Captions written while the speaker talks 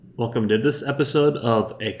Welcome to this episode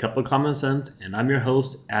of A Cup of Common Sense, and I'm your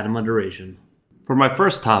host, Adam Underation. For my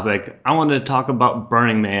first topic, I wanted to talk about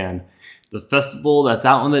Burning Man, the festival that's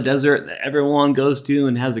out in the desert that everyone goes to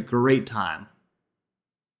and has a great time.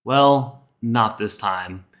 Well, not this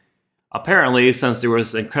time. Apparently, since there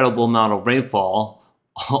was an incredible amount of rainfall,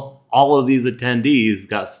 all of these attendees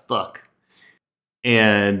got stuck.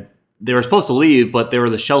 And they were supposed to leave, but there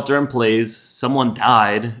was a shelter in place, someone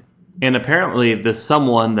died, and apparently this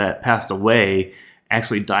someone that passed away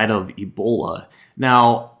actually died of Ebola.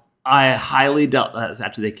 Now, I highly doubt that is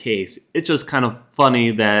actually the case. It's just kind of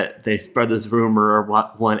funny that they spread this rumor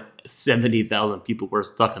when 70,000 people were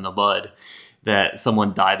stuck in the mud that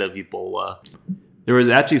someone died of Ebola. There was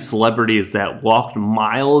actually celebrities that walked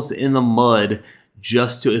miles in the mud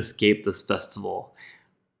just to escape this festival.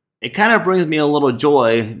 It kind of brings me a little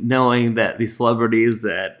joy knowing that these celebrities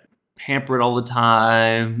that pampered all the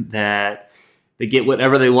time, that they get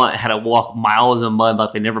whatever they want, had to walk miles in mud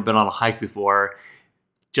like they've never been on a hike before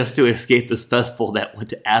just to escape this festival that went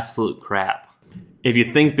to absolute crap. If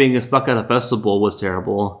you think being stuck at a festival was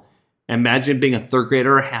terrible, imagine being a third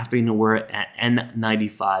grader having to wear an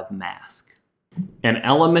N95 mask. An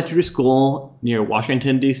elementary school near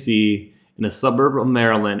Washington, D.C., in a suburb of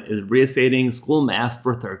Maryland, is reinstating school masks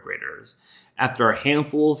for third graders after a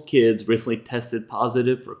handful of kids recently tested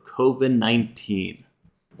positive for COVID-19.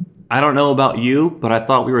 I don't know about you, but I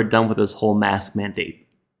thought we were done with this whole mask mandate.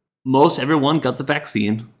 Most everyone got the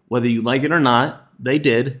vaccine, whether you like it or not, they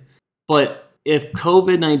did. But if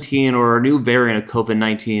COVID-19 or a new variant of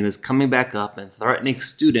COVID-19 is coming back up and threatening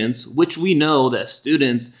students, which we know that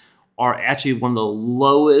students are actually one of the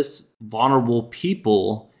lowest vulnerable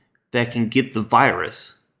people that can get the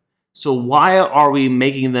virus. So why are we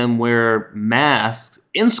making them wear masks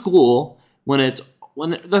in school when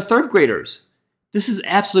they're third graders? This is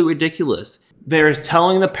absolutely ridiculous. They're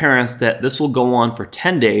telling the parents that this will go on for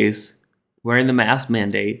 10 days, wearing the mask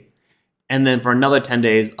mandate, and then for another 10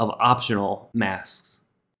 days of optional masks.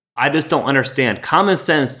 I just don't understand. Common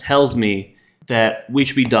sense tells me that we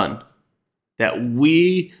should be done. That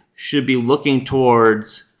we should be looking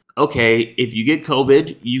towards, okay, if you get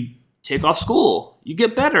COVID, you take off school. You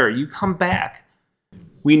get better. You come back.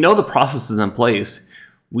 We know the process is in place.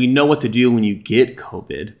 We know what to do when you get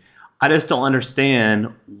COVID. I just don't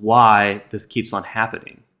understand why this keeps on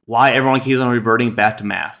happening. Why everyone keeps on reverting back to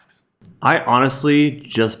masks. I honestly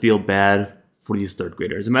just feel bad for these third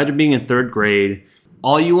graders. Imagine being in third grade.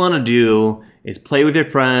 All you want to do is play with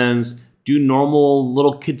your friends, do normal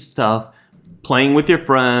little kid stuff, playing with your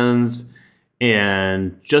friends,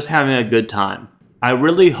 and just having a good time. I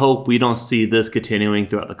really hope we don't see this continuing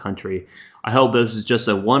throughout the country. I hope this is just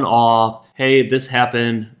a one-off, hey, this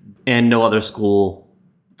happened, and no other school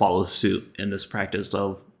follows suit in this practice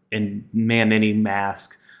of mandating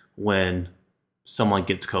masks when someone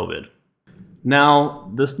gets COVID.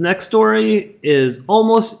 Now, this next story is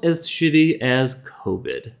almost as shitty as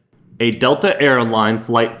COVID. A Delta airline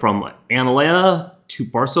flight from Atlanta to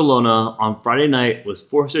Barcelona on Friday night was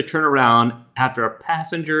forced to turn around after a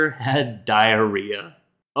passenger had diarrhea.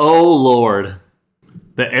 Oh Lord.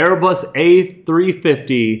 The Airbus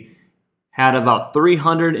A350 had about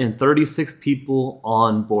 336 people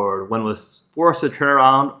on board when it was forced to turn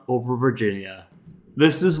around over Virginia.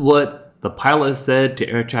 This is what the pilot said to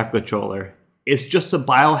air traffic controller. It's just a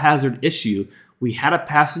biohazard issue. We had a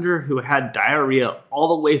passenger who had diarrhea all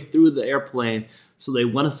the way through the airplane, so they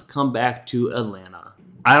want us to come back to Atlanta.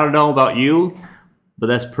 I don't know about you, but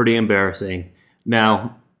that's pretty embarrassing.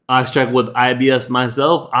 Now, I struggle with IBS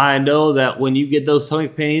myself. I know that when you get those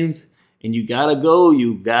stomach pains and you gotta go,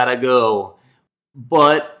 you gotta go.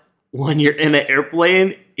 But when you're in an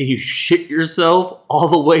airplane and you shit yourself all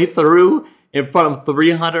the way through in front of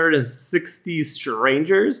 360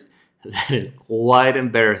 strangers, that is quite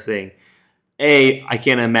embarrassing. A, I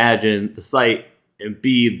can't imagine the sight, and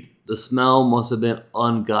B, the smell must have been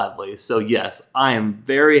ungodly. So yes, I am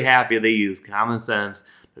very happy they used common sense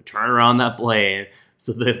to turn around that plane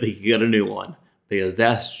so that they could get a new one, because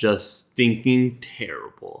that's just stinking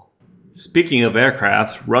terrible. Speaking of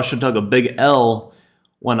aircrafts, Russia took a big L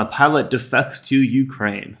when a pilot defects to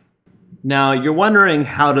Ukraine. Now, you're wondering,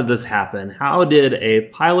 how did this happen? How did a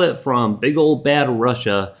pilot from big old bad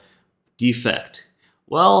Russia defect?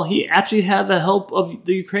 Well, he actually had the help of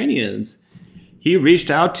the Ukrainians. He reached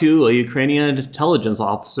out to a Ukrainian intelligence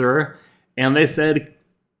officer, and they said,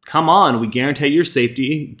 come on, we guarantee your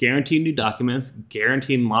safety, guarantee new documents,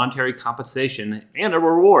 guarantee monetary compensation, and a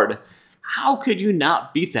reward. How could you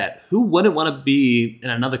not beat that? Who wouldn't want to be in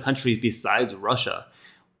another country besides Russia?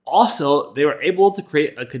 Also, they were able to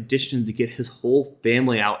create a condition to get his whole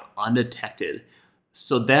family out undetected.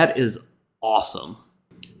 So that is awesome.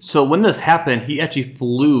 So when this happened, he actually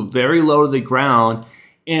flew very low to the ground,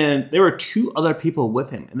 and there were 2 other people with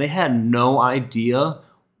him, and they had no idea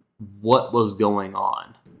what was going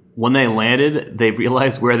on. When they landed, they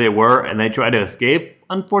realized where they were, and they tried to escape.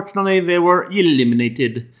 Unfortunately, they were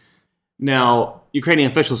eliminated. Now,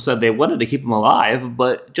 Ukrainian officials said they wanted to keep him alive,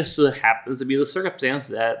 but it just so happens to be the circumstance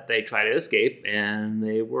that they tried to escape, and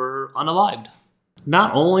they were unalived.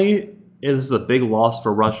 Not only is this a big loss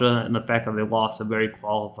for Russia and the fact that they lost a very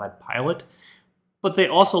qualified pilot, but they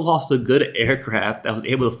also lost a good aircraft that was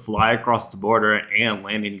able to fly across the border and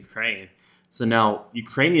land in Ukraine. So now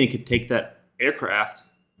Ukrainian could take that aircraft,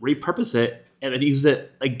 repurpose it, and then use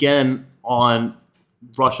it again on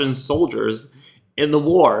Russian soldiers in the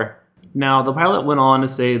war. Now, the pilot went on to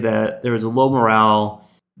say that there was a low morale,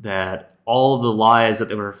 that all of the lies that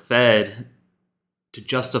they were fed to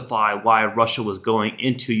justify why Russia was going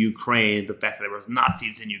into Ukraine, the fact that there was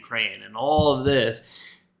Nazis in Ukraine, and all of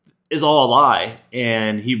this is all a lie.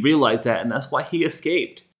 And he realized that, and that's why he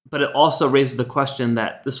escaped. But it also raises the question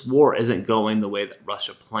that this war isn't going the way that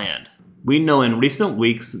Russia planned. We know in recent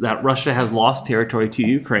weeks that Russia has lost territory to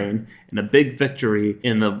Ukraine in a big victory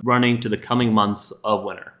in the running to the coming months of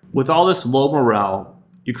winter. With all this low morale,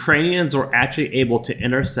 Ukrainians were actually able to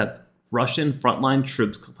intercept Russian frontline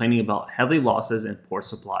troops complaining about heavy losses and poor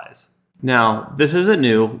supplies. Now, this isn't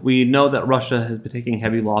new. We know that Russia has been taking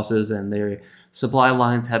heavy losses and their supply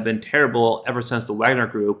lines have been terrible ever since the Wagner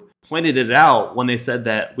Group pointed it out when they said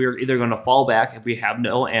that we're either going to fall back if we have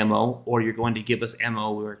no ammo, or you're going to give us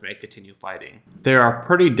ammo, we're going to continue fighting. There are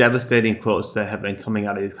pretty devastating quotes that have been coming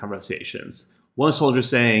out of these conversations. One soldier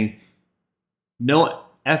saying, "No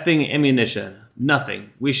effing ammunition,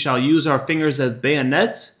 nothing. We shall use our fingers as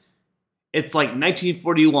bayonets. It's like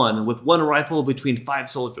 1941 with 1 rifle between 5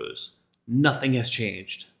 soldiers. Nothing has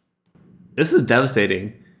changed." This is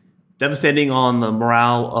devastating. Devastating on the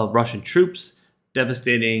morale of Russian troops,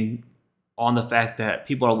 devastating on the fact that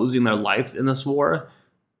people are losing their lives in this war.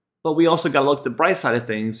 But we also got to look at the bright side of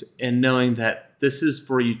things and knowing that this is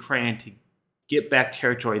for Ukraine to get back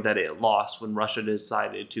territory that it lost when Russia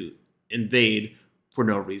decided to invade for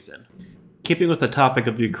no reason. Keeping with the topic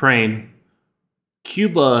of Ukraine,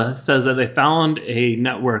 Cuba says that they found a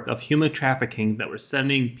network of human trafficking that were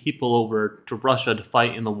sending people over to Russia to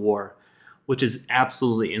fight in the war, which is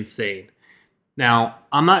absolutely insane. Now,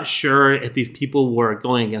 I'm not sure if these people were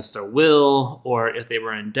going against their will or if they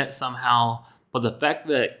were in debt somehow, but the fact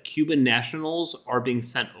that Cuban nationals are being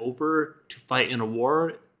sent over to fight in a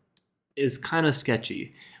war is kind of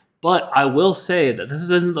sketchy. But I will say that this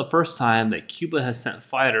isn't the first time that Cuba has sent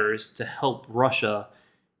fighters to help Russia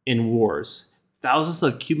in wars. Thousands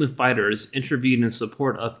of Cuban fighters intervened in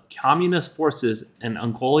support of communist forces in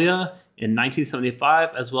Angola in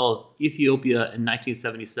 1975, as well as Ethiopia in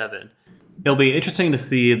 1977. It'll be interesting to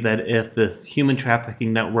see that if this human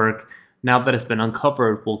trafficking network, now that it's been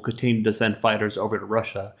uncovered, will continue to send fighters over to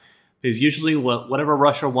Russia. Because usually whatever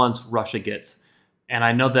Russia wants, Russia gets. And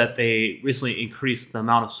I know that they recently increased the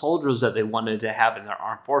amount of soldiers that they wanted to have in their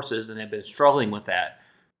armed forces, and they've been struggling with that.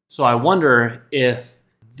 So I wonder if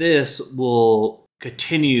this will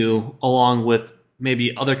continue along with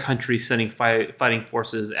maybe other countries sending fighting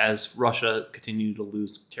forces as Russia continues to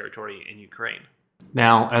lose territory in Ukraine.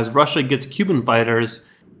 Now, as Russia gets Cuban fighters,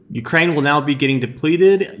 Ukraine will now be getting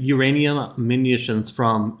depleted uranium munitions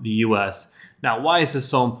from the US. Now, why is this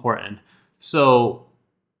so important? So,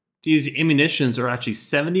 these ammunitions are actually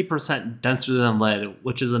 70% denser than lead,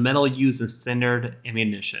 which is a metal used in standard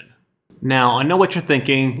ammunition. Now, I know what you're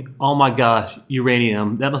thinking. Oh my gosh,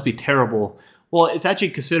 uranium, that must be terrible. Well, it's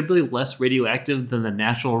actually considerably less radioactive than the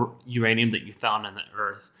natural uranium that you found on the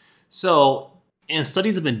Earth. So, and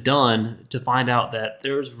studies have been done to find out that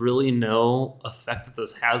there's really no effect that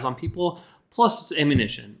this has on people. Plus, it's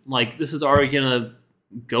ammunition. Like, this is already going to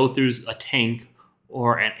go through a tank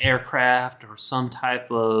or an aircraft or some type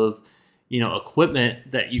of,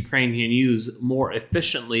 equipment that Ukraine can use more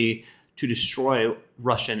efficiently to destroy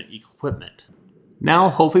Russian equipment. Now,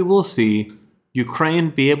 hopefully we'll see Ukraine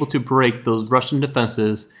be able to break those Russian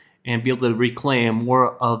defenses and be able to reclaim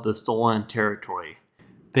more of the stolen territory.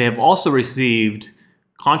 They have also received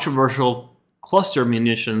controversial cluster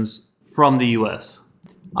munitions from the US.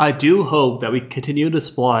 I do hope that we continue to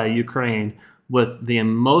supply Ukraine with the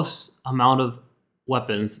most amount of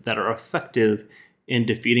weapons that are effective in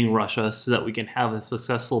defeating Russia so that we can have a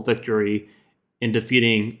successful victory in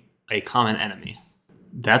defeating a common enemy.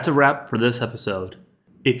 That's a wrap for this episode.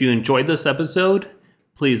 If you enjoyed this episode,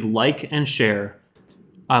 please like and share.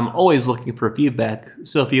 I'm always looking for feedback,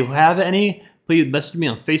 so if you have any, please message me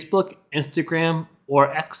on Facebook, Instagram,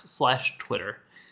 or X/Twitter.